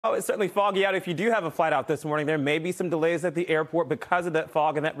Oh, it's certainly foggy out. If you do have a flight out this morning, there may be some delays at the airport because of that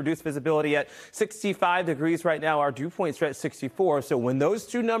fog and that reduced visibility at 65 degrees right now. Our dew points are at 64. So when those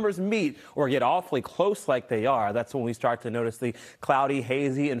two numbers meet or get awfully close like they are, that's when we start to notice the cloudy,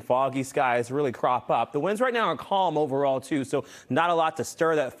 hazy, and foggy skies really crop up. The winds right now are calm overall, too, so not a lot to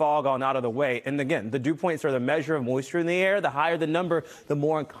stir that fog on out of the way. And again, the dew points are the measure of moisture in the air. The higher the number, the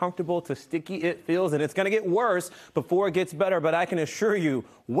more uncomfortable to sticky it feels. And it's going to get worse before it gets better. But I can assure you,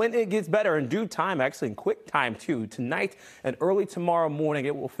 when it gets better in due time, actually in quick time too, tonight and early tomorrow morning,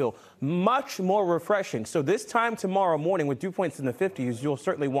 it will feel much more refreshing. So this time tomorrow morning with dew points in the 50s, you'll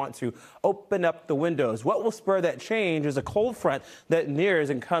certainly want to open up the windows. What will spur that change is a cold front that nears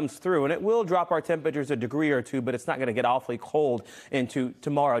and comes through, and it will drop our temperatures a degree or two, but it's not going to get awfully cold into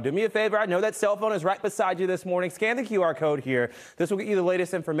tomorrow. Do me a favor. I know that cell phone is right beside you this morning. Scan the QR code here. This will get you the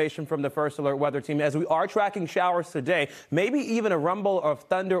latest information from the First Alert Weather Team as we are tracking showers today, maybe even a rumble of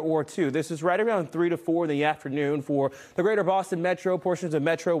thunder or two. This is right around 3 to 4 in the afternoon for the greater Boston metro, portions of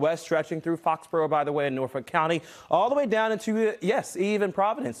Metro West stretching through Foxborough, by the way, in Norfolk County, all the way down into, yes, even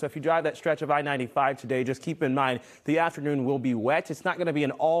Providence. So if you drive that stretch of I-95 today, just keep in mind the afternoon will be wet. It's not going to be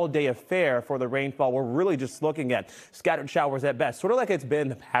an all-day affair for the rainfall. We're really just looking at scattered showers at best, sort of like it's been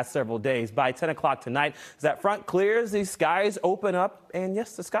the past several days. By 10 o'clock tonight, as that front clears, the skies open up, and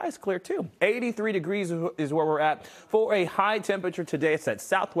yes, the sky is clear too. 83 degrees is where we're at for a high temperature today. It's that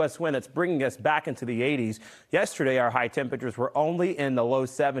southwest wind that's bringing us back into the 80s. Yesterday, our high temperatures were only in the low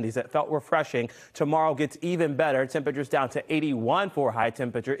 70s. It felt refreshing. Tomorrow gets even better. Temperatures down to 81 for high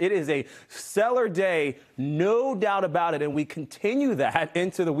temperature. It is a stellar day, no doubt about it, and we continue that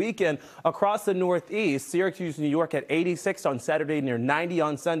into the weekend across the Northeast. Syracuse, New York at 86 on Saturday, near 90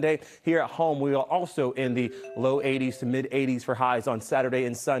 on Sunday. Here at home, we are also in the low 80s to mid 80s for highs on Saturday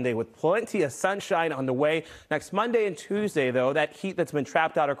and Sunday with plenty of sunshine on the way. Next Monday and Tuesday, though, that heat that's been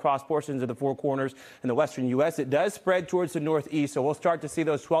trapped out across portions of the Four Corners in the western U.S., it does spread towards the Northeast, so we'll start to see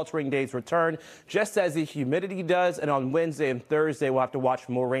those sweltering days return just as the humidity does. And on Wednesday and Thursday, we'll have to watch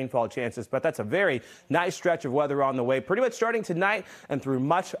for more rainfall chances. But that's a very nice stretch of weather on the way, pretty much starting tonight and through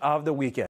much of the weekend.